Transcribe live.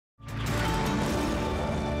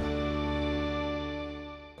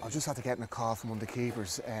just had to get in a call from one of the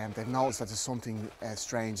keepers. They've noticed that there's something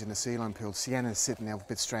strange in the sealion pool. Sienna is sitting out a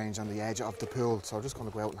bit strange on the edge of the pool, so I'm just going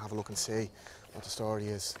to go out and have a look and see what the story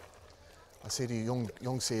is. I see the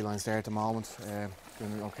young sea lions there at the moment,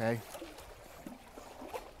 doing okay.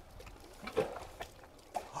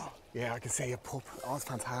 Yeah, I can see a pup. Oh, it's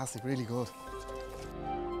fantastic, really good.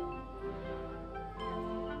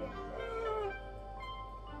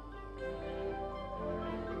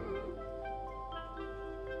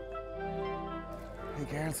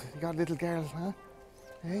 Hey girls, you got little girls, huh?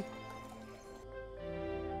 Hey?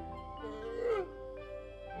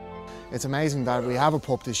 It's amazing that we have a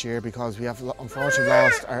pup this year because we have unfortunately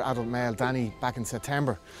lost our adult male, Danny, back in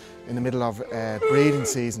September in the middle of breeding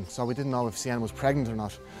season. So we didn't know if Sienna was pregnant or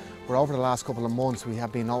not. But over the last couple of months we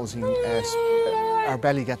have been noticing our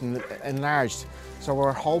belly getting enlarged. So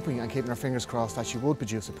we're hoping and keeping our fingers crossed that she would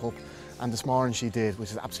produce a pup. And this morning she did,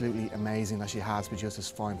 which is absolutely amazing that she has produced this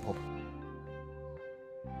fine pup.